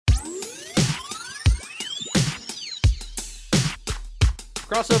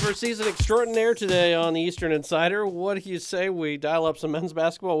Crossover season extraordinaire today on the Eastern Insider. What do you say we dial up some men's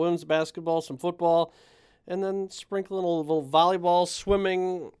basketball, women's basketball, some football, and then sprinkle in a little volleyball,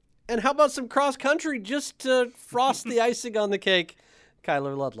 swimming, and how about some cross country just to frost the icing on the cake?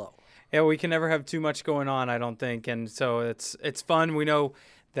 Kyler Ludlow. Yeah, we can never have too much going on, I don't think, and so it's fun. We know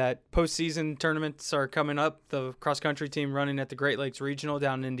that postseason tournaments are coming up. The cross-country team running at the Great Lakes Regional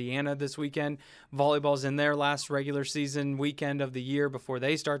down in Indiana this weekend. Volleyball's in their last regular season weekend of the year before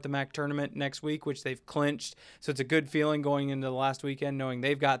they start the MAC tournament next week, which they've clinched. So it's a good feeling going into the last weekend, knowing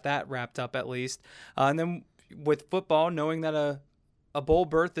they've got that wrapped up at least. And then with football, knowing that a bowl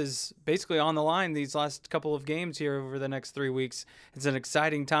berth is basically on the line these last couple of games here over the next 3 weeks. It's an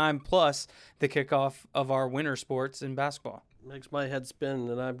exciting time, plus the kickoff of our winter sports in basketball. Makes my head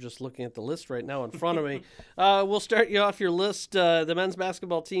spin, and I'm just looking at the list right now in front of me. We'll start you off your list. The men's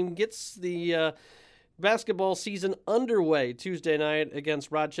basketball team gets the basketball season underway Tuesday night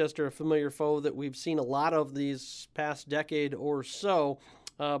against Rochester, a familiar foe that we've seen a lot of these past decade or so.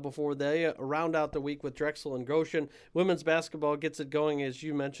 Before they round out the week with Drexel and Goshen. Women's basketball gets it going, as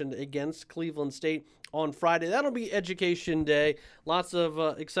you mentioned, against Cleveland State on Friday. That'll be Education Day. Lots of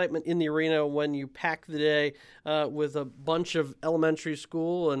excitement in the arena when you pack the day with a bunch of elementary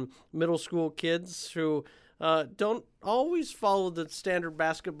school and middle school kids who don't always follow the standard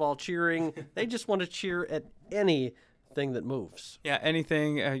basketball cheering. They just want to cheer at any thing that moves. Yeah,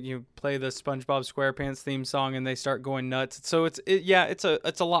 anything. You play the SpongeBob SquarePants theme song and they start going nuts. So it's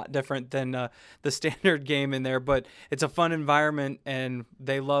a lot different than the standard game in there, but it's a fun environment and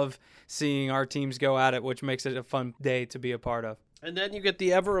they love seeing our teams go at it, which makes it a fun day to be a part of. And then you get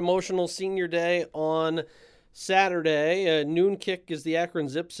the ever emotional senior day on Saturday. Noon kick is the Akron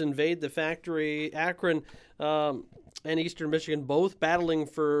Zips invade the factory. Akron and Eastern Michigan both battling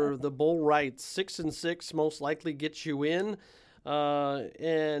for the bowl rights. 6-6 most likely gets you in.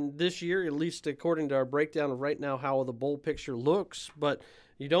 And this year, at least according to our breakdown of right now how the bowl picture looks, but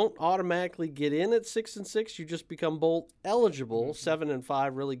you don't automatically get in at 6-6. You just become bowl eligible.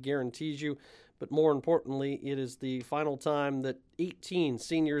 7-5 really guarantees you. But more importantly, it is the final time that 18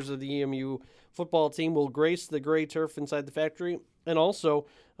 seniors of the EMU football team will grace the gray turf inside the factory. And also,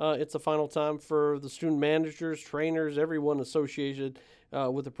 it's the final time for the student managers, trainers, everyone associated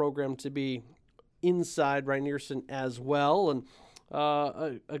with the program to be inside Rynearson as well. And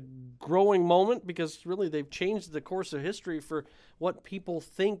a growing moment because really they've changed the course of history for what people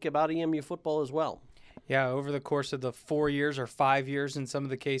think about EMU football as well. Yeah, over the course of the 4 years or 5 years in some of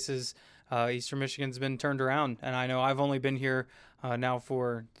the cases, Eastern Michigan's been turned around. And I know I've only been here now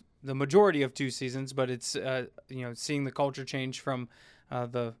for the majority of 2 seasons, but it's seeing the culture change from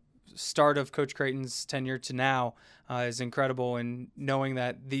the start of Coach Creighton's tenure to now is incredible, and knowing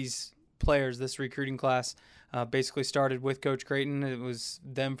that these players, this recruiting class, basically started with Coach Creighton. It was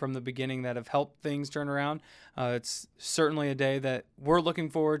them from the beginning that have helped things turn around. It's certainly a day that we're looking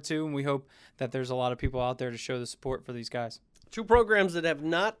forward to, and we hope that there's a lot of people out there to show the support for these guys. 2 programs that have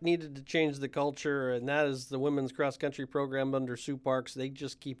not needed to change the culture, and that is the women's cross-country program under Sue Parks. They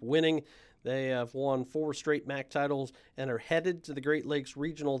just keep winning. They have won 4 straight MAC titles and are headed to the Great Lakes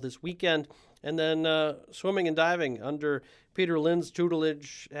Regional this weekend. And then swimming and diving under Peter Lynn's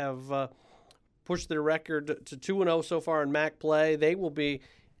tutelage have pushed their record to 2-0 so far in MAC play. They will be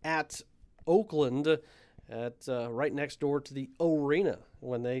at Oakland at right next door to the Arena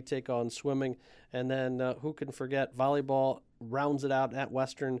when they take on swimming. And then who can forget volleyball rounds it out at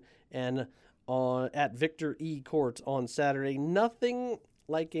Western and at Victor E. Court on Saturday. Nothing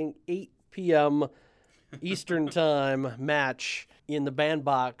like an 8 p.m. Eastern time match in the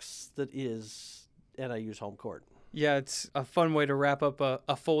bandbox that is NIU's home court. Yeah, it's a fun way to wrap up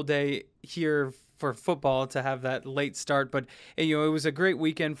a full day here for football to have that late start. But it was a great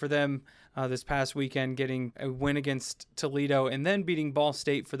weekend for them this past weekend, getting a win against Toledo and then beating Ball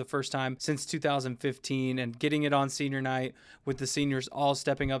State for the first time since 2015 and getting it on senior night with the seniors all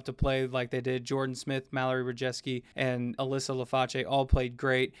stepping up to play like they did. Jordan Smith, Mallory Rajeski, and Alyssa Laface all played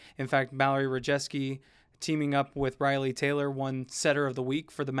great. In fact, Mallory Rajeski, teaming up with Riley Taylor, won Setter of the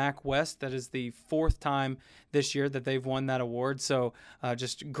Week for the MAC West. That is the 4th time this year that they've won that award. So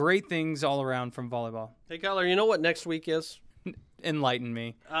just great things all around from volleyball. Hey, Kyler, you know what next week is? Enlighten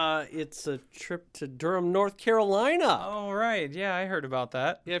me. It's a trip to Durham, North Carolina. Oh, right. Yeah, I heard about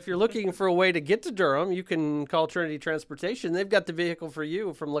that. Yeah, if you're looking for a way to get to Durham, you can call Trinity Transportation. They've got the vehicle for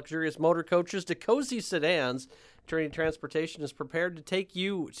you, from luxurious motor coaches to cozy sedans. Trinity Transportation is prepared to take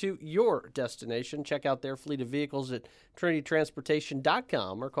you to your destination. Check out their fleet of vehicles at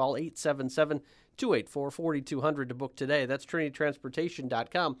trinitytransportation.com or call 877-284-4200 to book today. That's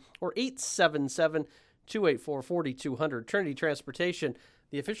trinitytransportation.com or 877-284-4200. Trinity Transportation,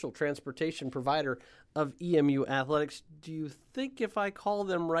 the official transportation provider of EMU Athletics. Do you think if I call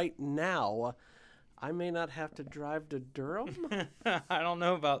them right now, I may not have to drive to Durham? I don't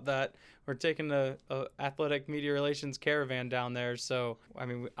know about that. We're taking the athletic media relations caravan down there, so I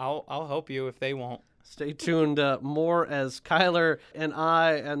mean, I'll help you if they won't. Stay tuned more as Kyler and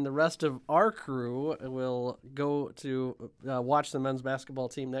I and the rest of our crew will go to watch the men's basketball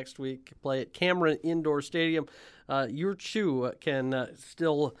team next week play at Cameron Indoor Stadium. Your Chew can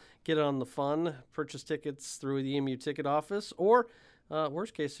still get on the fun, purchase tickets through the EMU ticket office, or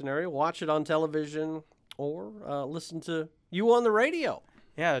worst case scenario, watch it on television or listen to you on the radio.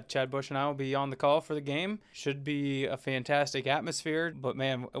 Yeah, Chad Bush and I will be on the call for the game. Should be a fantastic atmosphere. But,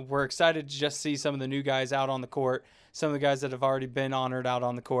 man, we're excited to just see some of the new guys out on the court, some of the guys that have already been honored out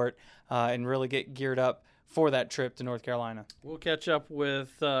on the court, and really get geared up for that trip to North Carolina. We'll catch up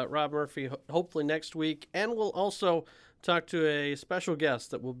with Rob Murphy hopefully next week, and we'll also talk to a special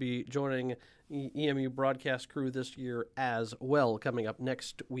guest that will be joining EMU broadcast crew this year as well, coming up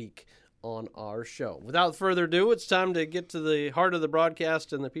next week on our show. Without further ado, it's time to get to the heart of the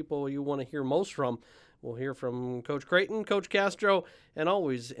broadcast and the people you want to hear most from. We'll hear from Coach Creighton, Coach Castro, and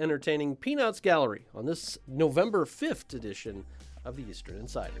always entertaining Peanuts Gallery on this November 5th edition of the Eastern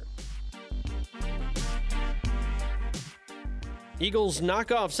Insider. Eagles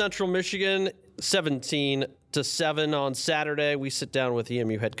knock off Central Michigan 17-7 on Saturday. We sit down with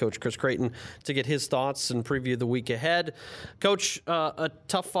EMU head coach Chris Creighton to get his thoughts and preview the week ahead. Coach, a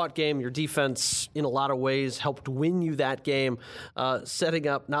tough-fought game. Your defense, in a lot of ways, helped win you that game, setting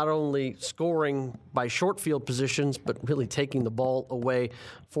up not only scoring by short field positions, but really taking the ball away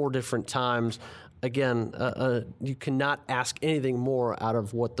 4 different times. Again, you cannot ask anything more out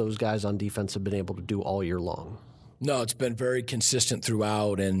of what those guys on defense have been able to do all year long. No, it's been very consistent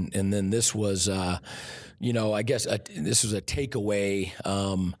throughout, and then this was, I guess this was a takeaway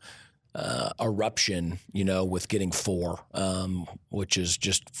eruption, with getting 4, which is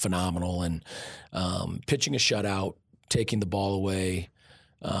just phenomenal, and pitching a shutout, taking the ball away,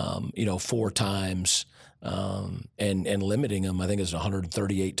 4 times. And limiting them, I think it's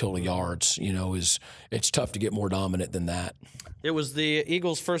 138 total yards. It's tough to get more dominant than that. It was the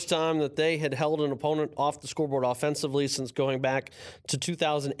Eagles' first time that they had held an opponent off the scoreboard offensively since going back to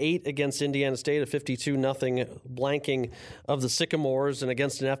 2008 against Indiana State, a 52-0 blanking of the Sycamores. And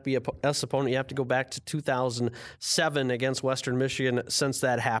against an FBS opponent, you have to go back to 2007 against Western Michigan since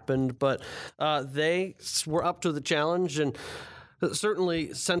that happened. But they were up to the challenge, and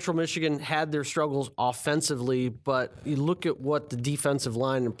certainly Central Michigan had their struggles offensively, but you look at what the defensive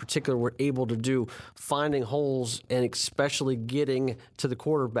line in particular were able to do, finding holes and especially getting to the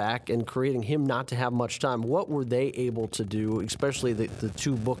quarterback and creating him not to have much time. What were they able to do, especially the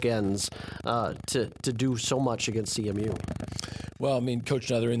 2 bookends, to do so much against CMU? Well,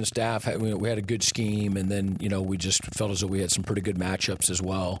 Coach Nether and the staff, we had a good scheme, and then, we just felt as though we had some pretty good matchups as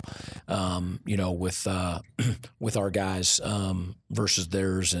well, with our guys versus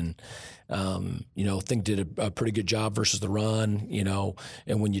theirs. And, think did a pretty good job versus the run,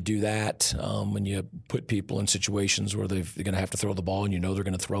 and when you do that, when you put people in situations where they're going to have to throw the ball and they're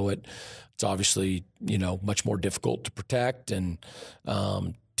going to throw it, it's obviously, much more difficult to protect and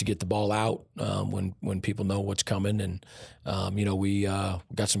to get the ball out when people know what's coming. And, we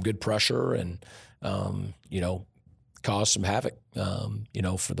got some good pressure and, caused some havoc,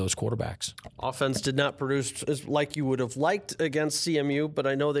 for those quarterbacks. Offense did not produce as like you would have liked against CMU, but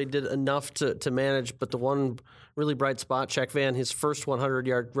I know they did enough to manage. But the one really bright spot, Shaq Van, his first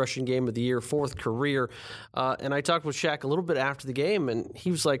 100-yard rushing game of the year, 4th career. And I talked with Shaq a little bit after the game, and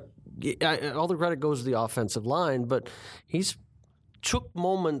he was like, all the credit goes to the offensive line, but he's took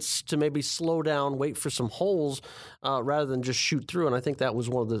moments to maybe slow down, wait for some holes rather than just shoot through. And I think that was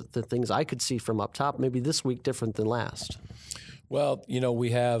one of the things I could see from up top, maybe this week different than last. Well, we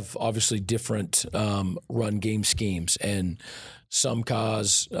have obviously different run game schemes, and some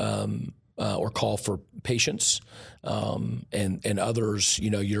cause or call for patience, and others,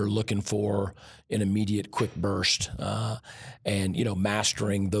 you're looking for an immediate quick burst, and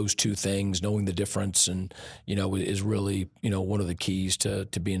mastering those 2 things, knowing the difference, and is really one of the keys to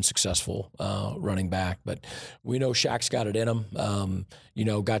being successful running back. But we know Shaq's got it in him.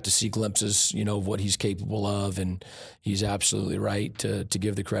 Got to see glimpses of what he's capable of, and he's absolutely right to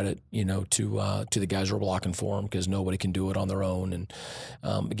give the credit to the guys who are blocking for him, because nobody can do it on their own. And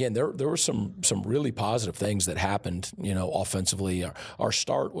again, there were some really positive things that happened offensively. Our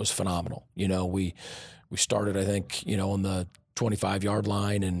start was phenomenal. We started, I think, on the 25-yard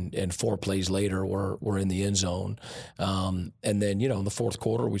line, and 4 plays later we're in the end zone. And then, in the fourth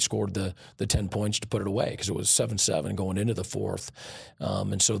quarter, we scored the 10 points to put it away because it was 7-7 going into the fourth.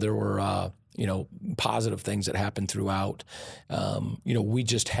 And so there were, positive things that happened throughout.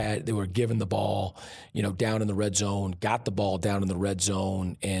 They were given the ball, down in the red zone, got the ball down in the red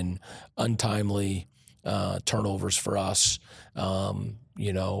zone, and untimely turnovers for us. Went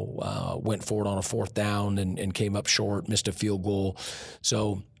forward on a fourth down and came up short, missed a field goal.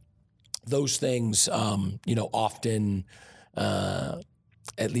 So those things, often,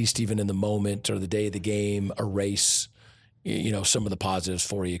 at least even in the moment or the day of the game, erase some of the positives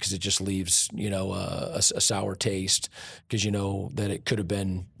for you because it just leaves, a sour taste because that it could have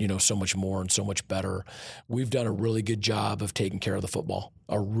been, so much more and so much better. We've done a really good job of taking care of the football,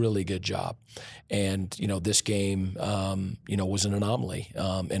 a really good job. And, this game, was an anomaly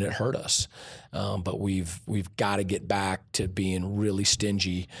and it hurt us. But we've got to get back to being really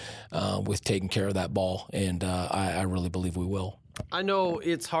stingy with taking care of that ball. And I really believe we will. I know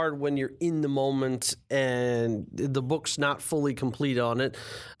it's hard when you're in the moment and the book's not fully complete on it,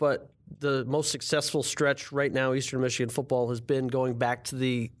 but the most successful stretch right now, Eastern Michigan football, has been going back to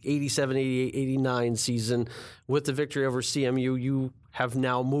the 87, 88, 89 season with the victory over CMU. You have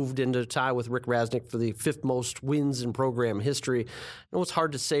now moved into tie with Rick Rasnick for the 5th most wins in program history. I know it's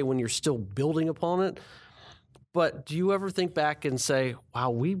hard to say when you're still building upon it, but do you ever think back and say, wow,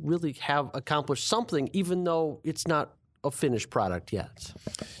 we really have accomplished something, even though it's not a finished product yet?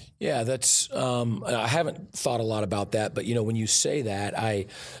 Yeah, that's I haven't thought a lot about that, but when you say that,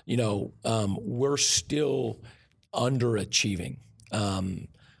 we're still underachieving.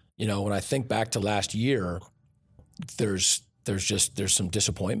 When I think back to last year, there's some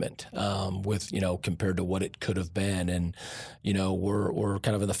disappointment with compared to what it could have been, and we're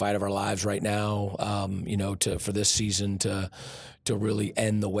kind of in the fight of our lives right now. For this season to really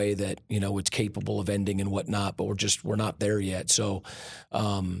end the way that it's capable of ending and whatnot, but we're not there yet. So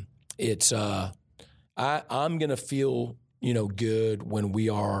I'm gonna feel good when we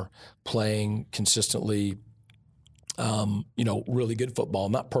are playing consistently. Really good football,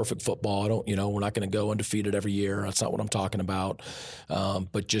 not perfect football. We're not going to go undefeated every year. That's not what I'm talking about.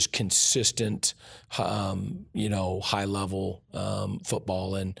 But just consistent, high level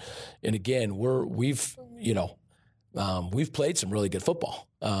football. And again, we've played some really good football.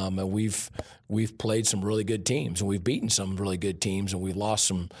 And we've played some really good teams, and we've beaten some really good teams, and we've lost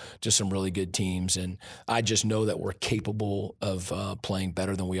some really good teams. And I just know that we're capable of playing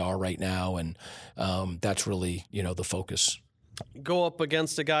better than we are right now, and that's really the focus. Go up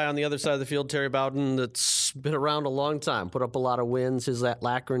against a guy on the other side of the field, Terry Bowden, that's been around a long time, put up a lot of wins. His that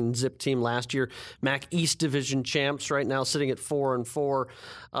Akron Zip team last year, MAC East Division champs, right now sitting at 4-4,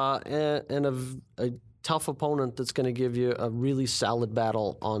 and a tough opponent that's going to give you a really solid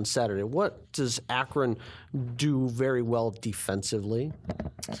battle on Saturday. What does Akron do very well defensively?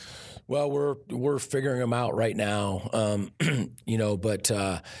 Well, we're figuring them out right now, but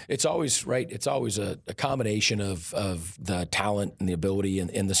it's always right. It's always a combination of the talent and the ability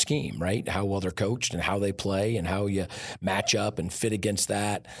and the scheme, right? How well they're coached and how they play and how you match up and fit against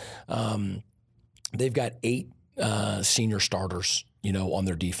that. They've got 8 senior starters, on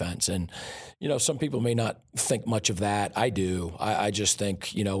their defense. And, some people may not think much of that. I do. I just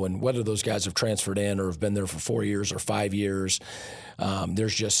think, and whether those guys have transferred in or have been there for 4 years or 5 years,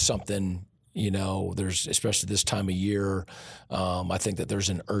 there's just something, there's, especially this time of year, I think that there's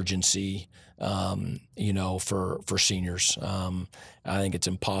an urgency, for seniors. I think it's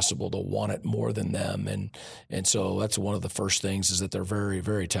impossible to want it more than them. And so that's one of the first things is that they're very,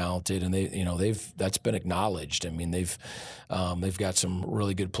 very talented, and that's been acknowledged. I mean, they've got some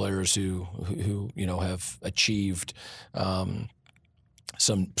really good players who have achieved, some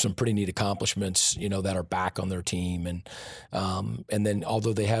pretty neat accomplishments, that are back on their team. And then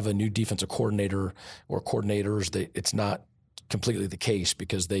although they have a new defensive coordinator or coordinators, it's not completely the case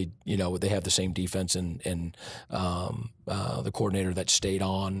because they have the same defense and the coordinator that stayed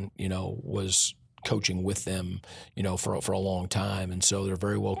on, was coaching with them, for a long time. And so they're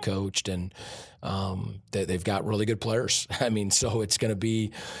very well coached, and they've got really good players. I mean, so it's going to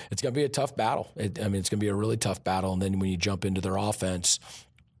be a tough battle. It's going to be a really tough battle. And then when you jump into their offense,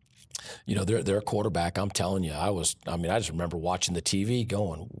 their quarterback, I'm telling you, I just remember watching the TV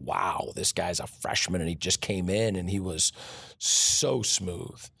going, wow, this guy's a freshman, and he just came in and he was so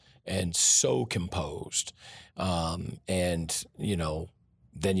smooth and so composed. And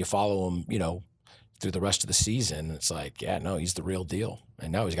then you follow him, through the rest of the season. It's like, yeah, no, he's the real deal.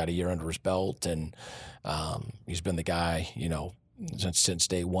 And now he's got a year under his belt, and he's been the guy, since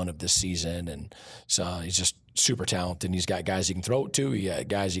day one of this season. And so he's just super talented. And he's got guys he can throw it to. He got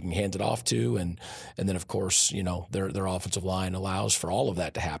guys he can hand it off to. And then, of course, their offensive line allows for all of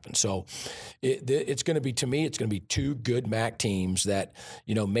that to happen. So it's going to be, to me, it's going to be two good MAC teams that,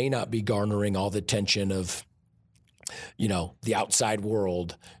 may not be garnering all the attention of, the outside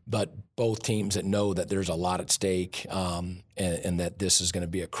world, but both teams that know that there's a lot at stake, and that this is going to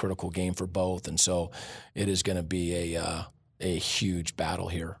be a critical game for both. And so it is going to be a huge battle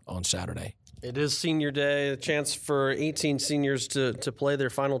here on Saturday. It is senior day, a chance for 18 seniors to play their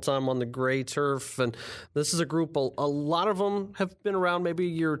final time on the gray turf. And this is a group, a lot of them have been around maybe a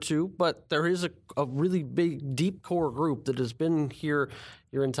year or two, but there is a really big, deep core group that has been here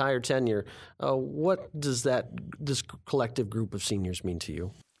your entire tenure. What does this collective group of seniors mean to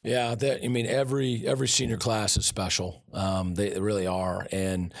you? Yeah, every senior class is special. They really are.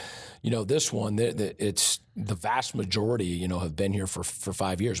 And, this one, it's the vast majority, have been here for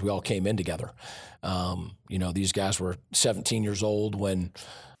 5 years. We all came in together. These guys were 17 years old when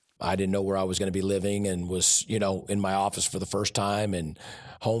I didn't know where I was going to be living, and was, in my office for the first time, and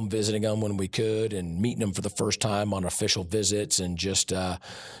home visiting them when we could, and meeting them for the first time on official visits, and just,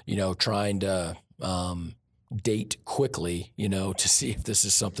 trying to date quickly, to see if this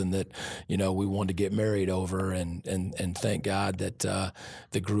is something that, we wanted to get married over. And thank God that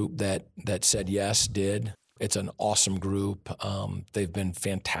the group that said yes did. It's an awesome group. They've been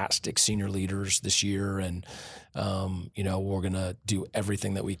fantastic senior leaders this year, and we're going to do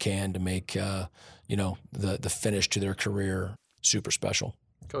everything that we can to make the finish to their career super special.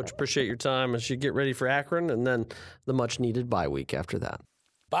 Coach, appreciate your time as you get ready for Akron, and then the much needed bye week after that.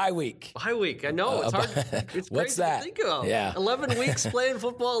 Bye week. Bye week. I know. It's hard. It's What's crazy that? to think of. Yeah. 11 weeks playing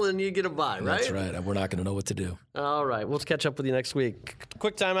football, and you get a bye, right? That's right. We're not going to know what to do. All right. We'll catch up with you next week.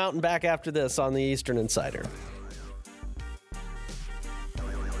 Quick timeout and back after this on the Eastern Insider.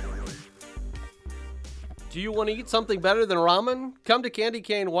 Do you want to eat something better than ramen? Come to Candy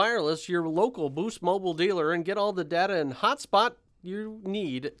Cane Wireless, your local Boost Mobile dealer, and get all the data and hotspot you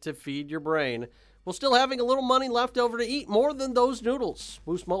need to feed your brain, while still having a little money left over to eat more than those noodles.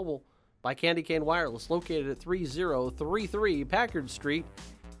 Boost Mobile by Candy Cane Wireless, located at 3033 Packard Street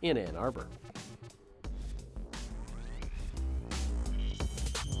in Ann Arbor.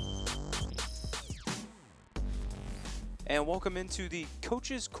 And welcome into the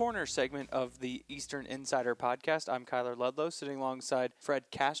Coach's Corner segment of the Eastern Insider Podcast. I'm Kyler Ludlow, sitting alongside Fred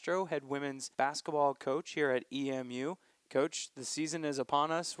Castro, head women's basketball coach here at EMU. Coach, the season is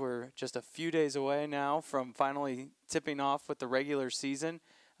upon us. We're just a few days away now from finally tipping off with the regular season.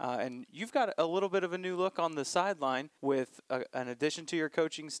 And you've got a little bit of a new look on the sideline with an addition to your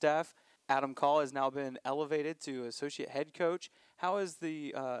coaching staff. Adam Call has now been elevated to associate head coach. How has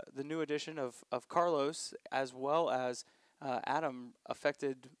the new addition of Carlos as well as Adam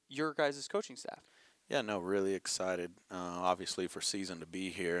affected your guys' coaching staff? Yeah, no, really excited, obviously, for season to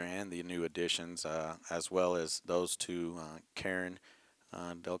be here and the new additions, as well as those two. Karen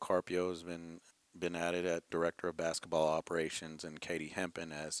Del Carpio has been added at Director of Basketball Operations, and Katie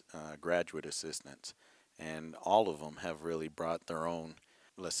Hempen as graduate assistants. And all of them have really brought their own,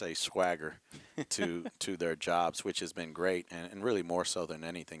 let's say, swagger to their jobs, which has been great. And really more so than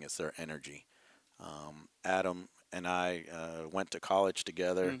anything, it's their energy. Adam and I went to college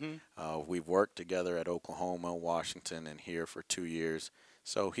together. Mm-hmm. We've worked together at Oklahoma, Washington, and here for 2 years.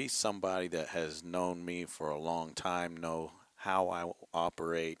 So he's somebody that has known me for a long time, know how I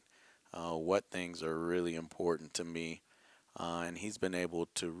operate, what things are really important to me. And he's been able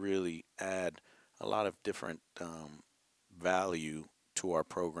to really add a lot of different value to our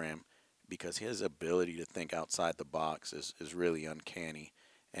program, because his ability to think outside the box is really uncanny.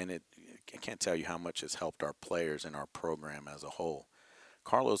 And I can't tell you how much has helped our players and our program as a whole.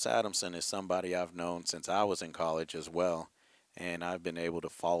 Carlos Adamson is somebody I've known since I was in college as well, and I've been able to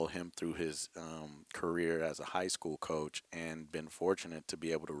follow him through his career as a high school coach, and been fortunate to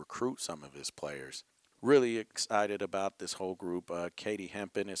be able to recruit some of his players. Really excited about this whole group. Katie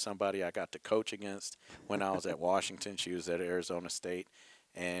Hempen is somebody I got to coach against when I was at Washington. She was at Arizona State,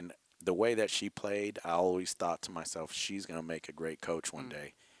 and the way that she played, I always thought to myself, she's going to make a great coach one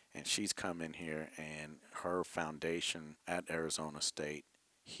day. And she's come in here, and her foundation at Arizona State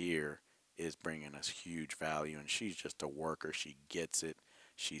here is bringing us huge value. And she's just a worker. She gets it.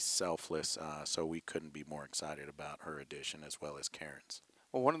 She's selfless. So we couldn't be more excited about her addition, as well as Karen's.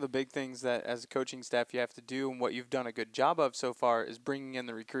 Well, one of the big things that as a coaching staff you have to do, and what you've done a good job of so far, is bringing in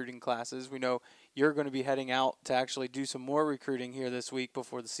the recruiting classes. We know you're going to be heading out to actually do some more recruiting here this week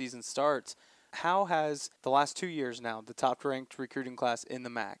before the season starts. How has the last 2 years now, the top-ranked recruiting class in the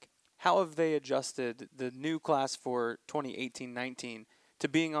MAC, how have they adjusted the new class for 2018-19 to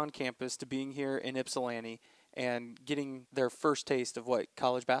being on campus, to being here in Ypsilanti, and getting their first taste of what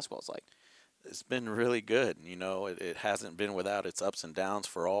college basketball is like? It's been really good. It hasn't been without its ups and downs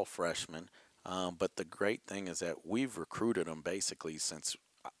for all freshmen. But the great thing is that we've recruited them basically since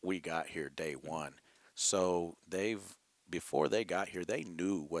we got here day one. So before they got here, they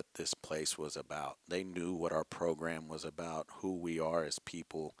knew what this place was about. They knew what our program was about, who we are as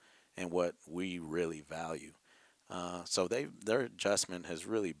people, and what we really value. So their adjustment has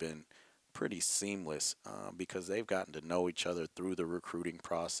really been pretty seamless because they've gotten to know each other through the recruiting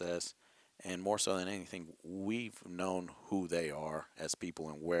process. And more so than anything, we've known who they are as people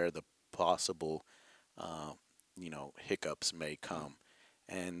and where the possible, hiccups may come.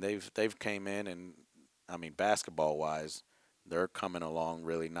 And they've came in, and I mean, basketball-wise, they're coming along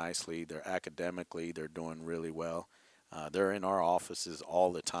really nicely. They're academically, they're doing really well. They're in our offices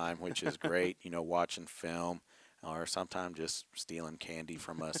all the time, which is great. Watching film, or sometimes just stealing candy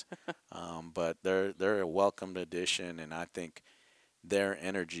from us. But they're a welcomed addition, and I think their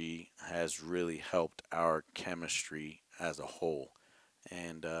energy has really helped our chemistry as a whole.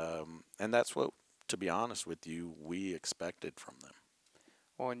 And that's what, to be honest with you, we expected from them.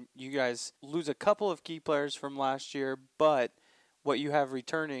 Well, and you guys lose a couple of key players from last year, but what you have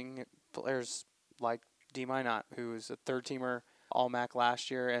returning players like D. Minot, who was a third-teamer All-MAC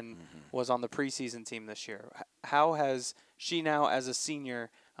last year and was on the preseason team this year. How has she now, as a senior,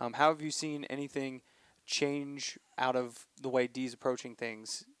 how have you seen anything change out of the way Dee's approaching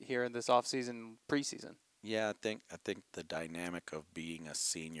things here in this offseason, preseason? Yeah, I think the dynamic of being a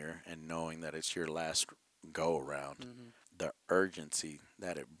senior and knowing that it's your last go-around, the urgency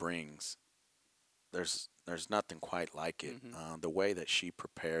that it brings, there's nothing quite like it. The way that she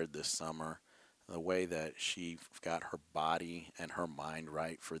prepared this summer, the way that she got her body and her mind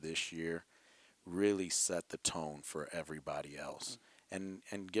right for this year really set the tone for everybody else. And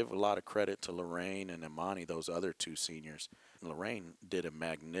give a lot of credit to Lorraine and Imani, those other two seniors. Lorraine did a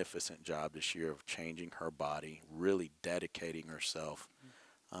magnificent job this year of changing her body, really dedicating herself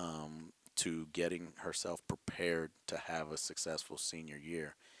to getting herself prepared to have a successful senior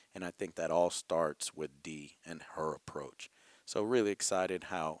year. And I think that all starts with Dee and her approach. So really excited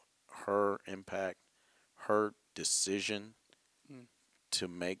how her impact, her decision to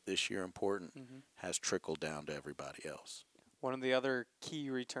make this year important has trickled down to everybody else. One of the other key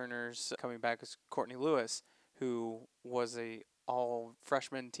returners coming back is Courtney Lewis, who was a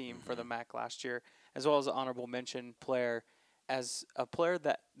all-freshman team for the MAC last year, as well as an honorable mention player. As a player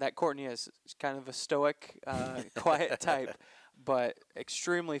that Courtney is kind of a stoic, quiet type, but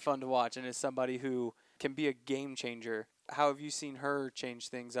extremely fun to watch, and is somebody who can be a game changer. How have you seen her change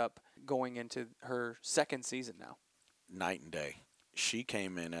things up going into her second season now? Night and day. She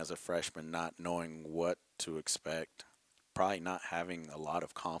came in as a freshman not knowing what to expect, probably not having a lot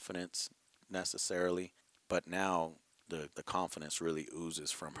of confidence necessarily, but now the confidence really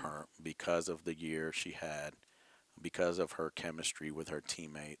oozes from her because of the year she had, because of her chemistry with her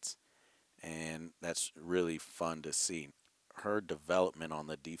teammates, and that's really fun to see. Her development on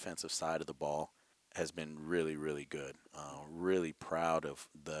the defensive side of the ball has been really, really good. Really proud of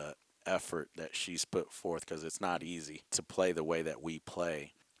the effort that she's put forth because it's not easy to play the way that we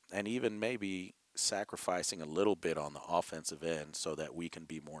play, and even maybe sacrificing a little bit on the offensive end so that we can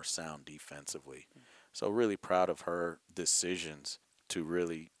be more sound defensively. So really proud of her decisions to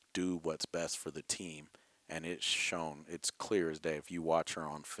really do what's best for the team, and it's shown. It's clear as day. If you watch her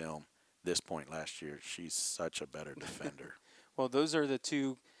on film this point last year, she's such a better defender. Well, those are the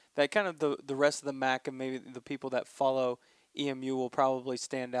two that kind of the rest of the MAC and maybe the people that follow EMU will probably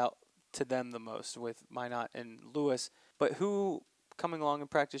stand out to them the most with Minot and Lewis. But who, coming along in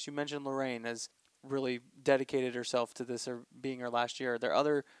practice, you mentioned Lorraine has really dedicated herself to this or being her last year. Are there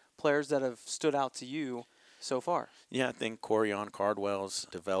other players that have stood out to you so far? Yeah, I think Corian Cardwell's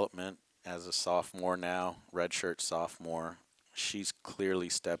development as a sophomore now, redshirt sophomore, she's clearly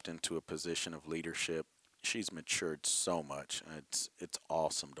stepped into a position of leadership. She's matured so much. It's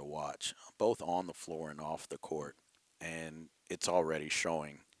awesome to watch, both on the floor and off the court. And it's already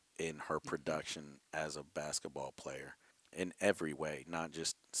showing in her production as a basketball player in every way, not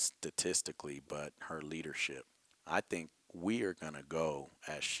just statistically, but her leadership. I think we are going to go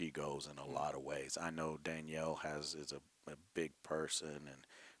as she goes in a lot of ways. I know Danielle is a big person, and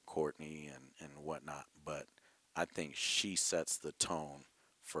Courtney and whatnot, but I think she sets the tone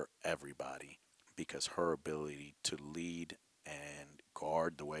for everybody because her ability to lead and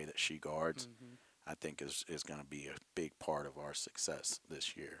guard the way that she guards, I think is going to be a big part of our success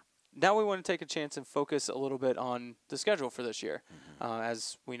this year. Now we want to take a chance and focus a little bit on the schedule for this year.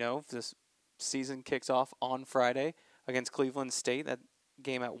 As we know, this season kicks off on Friday against Cleveland State. That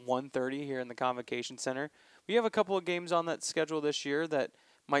game at 1:30 here in the Convocation Center. We have a couple of games on that schedule this year that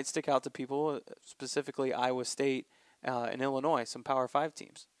might stick out to people, specifically Iowa State and Illinois, some Power 5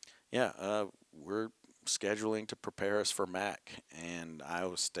 teams. Yeah, we're scheduling to prepare us for MAC, and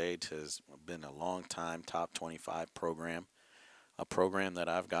Iowa State has been a long-time top 25 program, a program that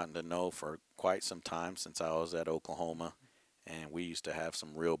I've gotten to know for quite some time since I was at Oklahoma, and we used to have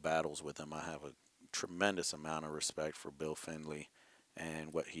some real battles with them. I have a tremendous amount of respect for Bill Findley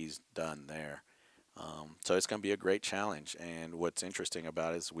and what he's done there. So it's going to be a great challenge, and what's interesting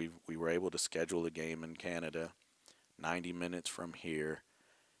about it is we were able to schedule the game in Canada 90 minutes from here.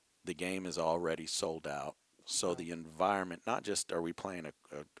 The game is already sold out, so the environment, not just are we playing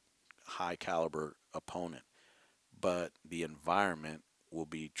a high-caliber opponent, but the environment will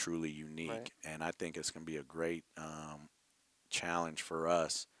be truly unique, right. And I think it's going to be a great challenge for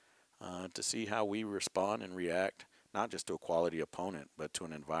us to see how we respond and react, not just to a quality opponent, but to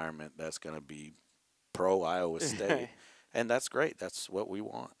an environment that's going to be pro-Iowa State. And that's great. That's what we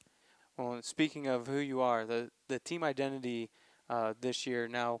want. Well, speaking of who you are, the team identity this year,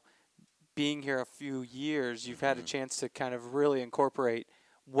 now being here a few years, you've had a chance to kind of really incorporate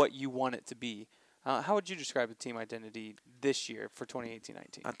what you want it to be. How would you describe the team identity this year for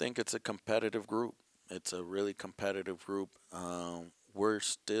 2018-19? I think it's a competitive group. It's a really competitive group. We're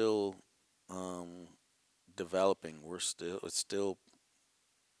still developing. It's still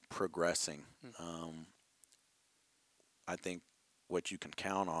progressing. I think what you can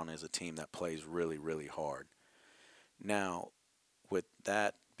count on is a team that plays really, really hard. Now, with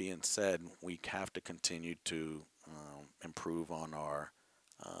that being said, we have to continue to improve on our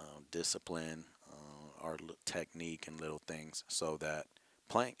discipline, our technique and little things, so that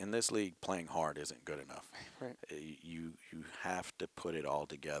playing in this league, playing hard isn't good enough. Right. You have to put it all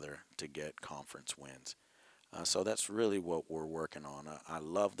together to get conference wins. So that's really what we're working on. I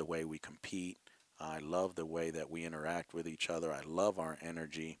love the way we compete. I love the way that we interact with each other. I love our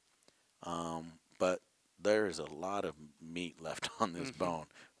energy. But there is a lot of meat left on this bone.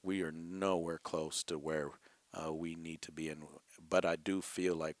 We are nowhere close to where we need to be. But I do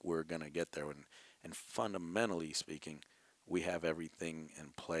feel like we're going to get there. And fundamentally speaking, we have everything in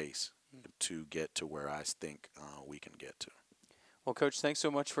place to get to where I think we can get to. Well, Coach, thanks so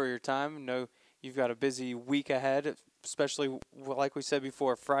much for your time. I know you've got a busy week ahead, especially, like we said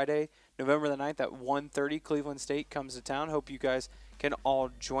before, Friday, November the 9th at 1:30, Cleveland State comes to town. Hope you guys can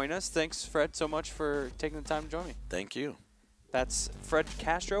all join us. Thanks, Fred, so much for taking the time to join me. Thank you. That's Fred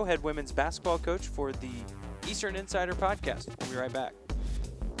Castro, head women's basketball coach for the Eastern Insider Podcast. We'll be right back.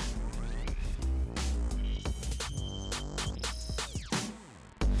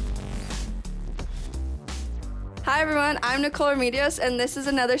 Hi everyone, I'm Nicole Remedios, and this is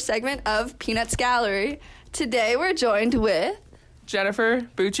another segment of Peanuts Gallery. Today we're joined with... Jennifer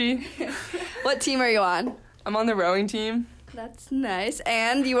Bucci. What team are you on? I'm on the rowing team. That's nice.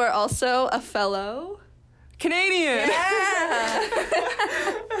 And you are also a fellow... Canadian! Yeah!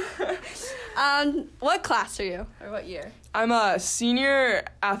 What class are you, or what year? I'm a senior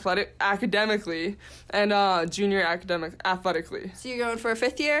academically and junior athletically. So you're going for a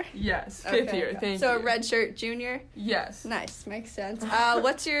fifth year? Yes, fifth year, thank you. So a red shirt junior? Yes. Nice, makes sense.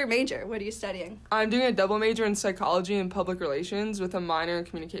 What's your major? What are you studying? I'm doing a double major in psychology and public relations with a minor in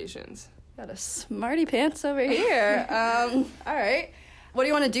communications. Got a smarty pants over here. All right. What do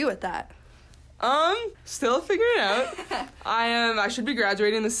you want to do with that? Still figuring it out. I should be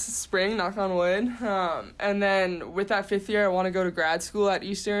graduating this spring, knock on wood. And then with that fifth year, I want to go to grad school at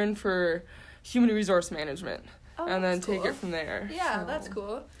Eastern for human resource management. Oh, and then that's take cool. it from there. Yeah, So, that's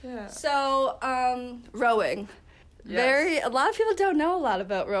cool. Yeah. So, rowing. Yes. A lot of people don't know a lot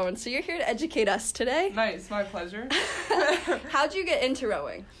about rowing, so you're here to educate us today. Nice, my pleasure. How'd you get into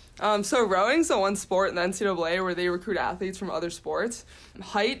rowing? So rowing's the one sport in the NCAA where they recruit athletes from other sports.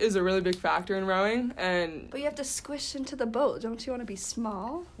 Height is a really big factor in rowing, and But you have to squish into the boat. Don't you want to be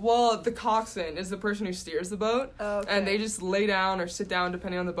small? well, the coxswain is the person who steers the boat, Okay. and they just lay down or sit down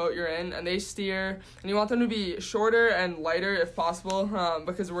depending on the boat you're in, and they steer. And you want them to be shorter and lighter if possible,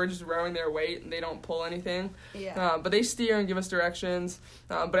 because we're just rowing their weight and they don't pull anything. Yeah. But they steer and give us directions.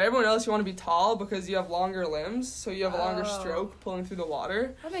 But everyone else, you want to be tall because you have longer limbs, so you have a longer Oh. stroke pulling through the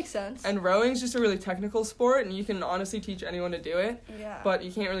water. That makes sense. And rowing's just a really technical sport, and you can honestly teach anyone to do it, yeah. but you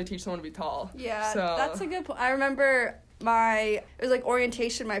can't really teach someone to be tall. Yeah, So- that's a good point. I remember it was like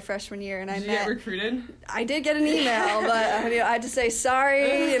orientation my freshman year, and I Did you get met. recruited? I did get an email, but I had to say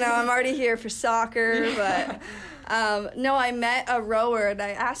sorry. I'm already here for soccer, but No, I met a rower and I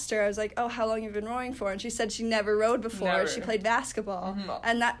asked her, I was like, oh, how long have you been rowing for? And she said she never rowed before. Never. She played basketball. Mhm.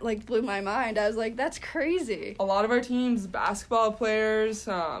 And that like blew my mind. I was like, that's crazy. A lot of our teams, basketball players,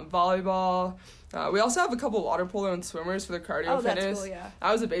 volleyball. We also have a couple water polo and swimmers for the cardio Oh, that's fitness. cool, yeah.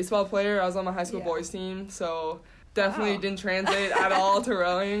 I was a baseball player. I was on my high school Yeah. boys team, so definitely Wow. didn't translate at all to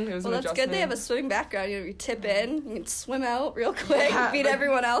rowing. It was Well, an that's good they have a adjustment. swimming background. You know, you tip in, you can swim out real quick, Yeah, beat like-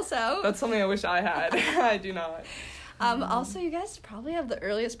 everyone else out. That's something I wish I had. I do not. Also, you guys probably have the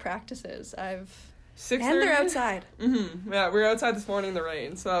earliest practices. 6:30. And they're outside. Yeah, we were outside this morning in the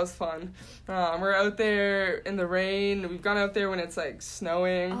rain, so that was fun. We're out there in the rain. We've gone out there when it's like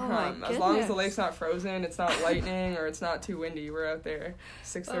snowing. Oh my As long as the goodness. lake's not frozen, it's not lightning, or it's not too windy. We're out there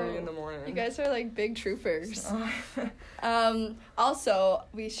 6:30 in the morning. You guys are like big troopers. Oh. Also,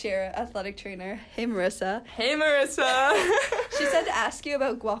 we share athletic trainer. Hey, Marissa. Hey, Marissa. She said to ask you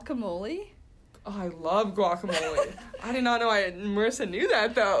about guacamole. Oh, I love guacamole. I did not know Marissa knew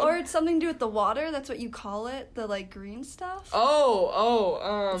that though. Or it's something to do with the water. That's what you call it. The like green stuff.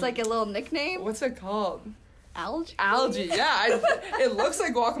 It's It's like a little nickname. what's it called? Algae. Algae. Yeah, it looks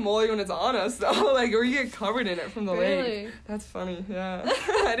like guacamole when it's on us though. Like we get covered in it from the Really? lake. That's funny. Yeah,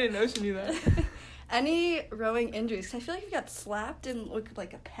 I didn't know she knew that. Any rowing injuries? 'Cause I feel like you got slapped and looked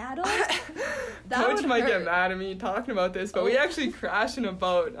like a paddle. Coach would might get hurt. mad at me talking about this, but we Oh. actually crashed in a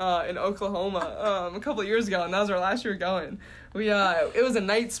boat in Oklahoma a couple of years ago, and that was our last year going. It was a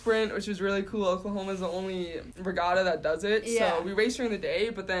night sprint, which was really cool. Oklahoma's the only regatta that does it. Yeah. So we race during the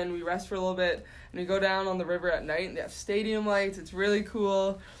day, but then we rest for a little bit, and we go down on the river at night, and they have stadium lights. It's really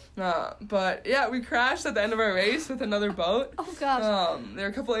cool. But yeah, we crashed at the end of our race with another boat. Oh gosh. There were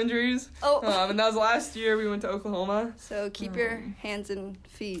a couple injuries. Oh. And that was last year we went to Oklahoma. So keep your hands and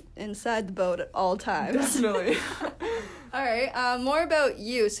feet inside the boat at all times. Definitely. All right. More about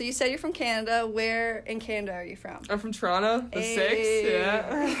you. So you said you're from Canada. Where in Canada are you from? I'm from Toronto, the Hey. 6,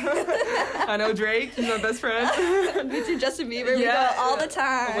 yeah. I know Drake, he's my best friend. Me too, Justin Bieber. We Yeah, go all yeah. the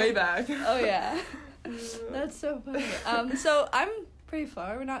time. Way back. Oh yeah. That's so funny. So I'm pretty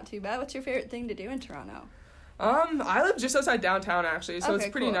far. We're not too bad. What's your favorite thing to do in Toronto? I live just outside downtown actually, so Okay,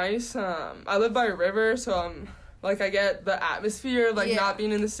 it's pretty cool. nice. I live by a river, so I get the atmosphere of Yeah. not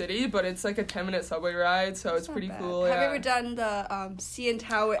being in the city, but it's like a 10-minute subway ride, so it's Not pretty bad. cool. Have yeah. you ever done the CN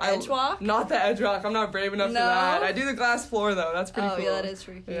Tower Edge Walk? Not the edge walk. I'm not brave enough for No? that. I do the glass floor though. That's pretty Oh cool. yeah, that is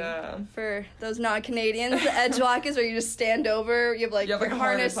freaky. Yeah. For those non-Canadians, the Edge Walk is where you just stand over. You have like, You have, like, you're a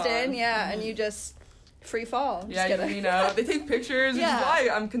harness harnessed in, on. yeah, and you just free fall. Just Yeah, kidding. you know, they take pictures, which Yeah. is why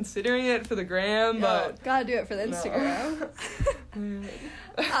I'm considering it for the gram, but Gotta do it for the No. Instagram.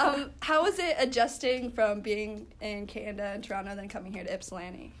 How was it adjusting from being in Canada and Toronto, then coming here to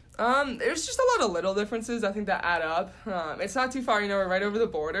Ypsilanti? There's just a lot of little differences I think that add up. It's not too far, we're right over the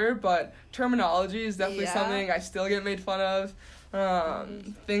border, but terminology is definitely Yeah. something I still get made fun of.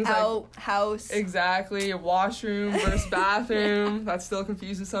 Things like Out, house. exactly washroom versus bathroom that still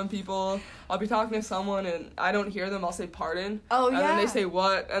confuses some people. I'll be talking to someone and I don't hear them. I'll say pardon. Oh, and then yeah. they say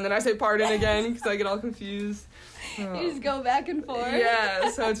what, and then I say pardon again because I get all confused. You just go back and forth. Yeah,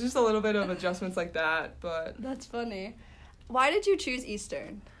 so it's just a little bit of adjustments like that, but That's funny. Why did you choose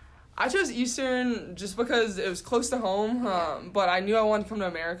Eastern? I chose Eastern just because it was close to home, but I knew I wanted to come to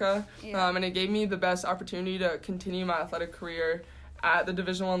America, Yeah. and it gave me the best opportunity to continue my athletic career at the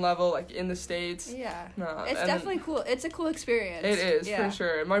Division I level, like in the States. Yeah. No, It's and definitely cool. It's a cool experience. It is, Yeah. for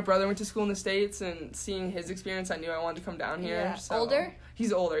sure. My brother went to school in the States, and seeing his experience, I knew I wanted to come down here. Yeah. So. Older?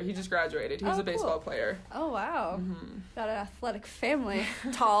 He's older. He just graduated. He was Oh, a baseball cool. player. Oh, wow. Mm-hmm. Got an athletic family.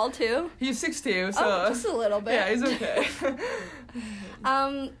 Tall, too? He's 6'2", so... Oh, just a little bit. yeah, he's okay.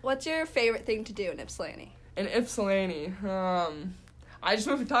 What's your favorite thing to do in Ypsilanti? In Ypsilanti, I just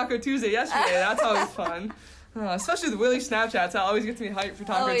went for Taco Tuesday yesterday. That's always fun. Especially with Willie Snapchats, that always gets me hyped for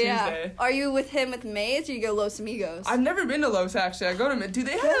Taco Tuesday. Are you with him with Maze or you go Los Amigos? I've never been to Los, actually. I go to... Do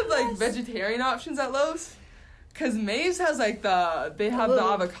they have, like, Yes. vegetarian options at Los? Because Maze has, like, they have the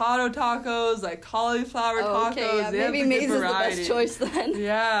Ooh. avocado tacos, like, cauliflower tacos. Okay, yeah, They have maybe the good Maze is the variety. best choice then.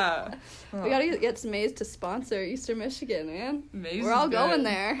 Yeah. We gotta get some Maze to sponsor Eastern Michigan, man. Maze We're is all good. going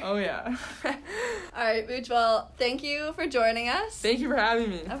there. Oh, yeah. All right, Booch, well, thank you for joining us. Thank you for having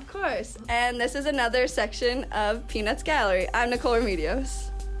me. Of course. And this is another section of Peanuts Gallery. I'm Nicole Remedios.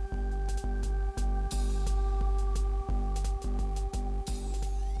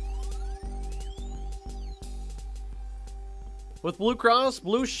 With Blue Cross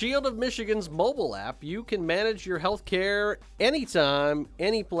Blue Shield of Michigan's mobile app, you can manage your health care anytime,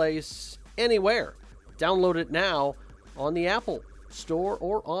 anyplace, anywhere. Download it now on the Apple Store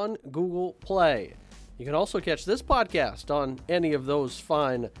or on Google Play. You can also catch this podcast on any of those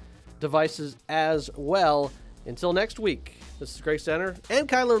fine devices as well. Until next week, this is Greg Center and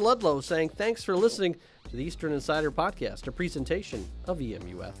Kyler Ludlow saying thanks for listening to the Eastern Insider Podcast, a presentation of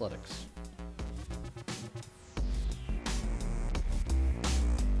EMU Athletics.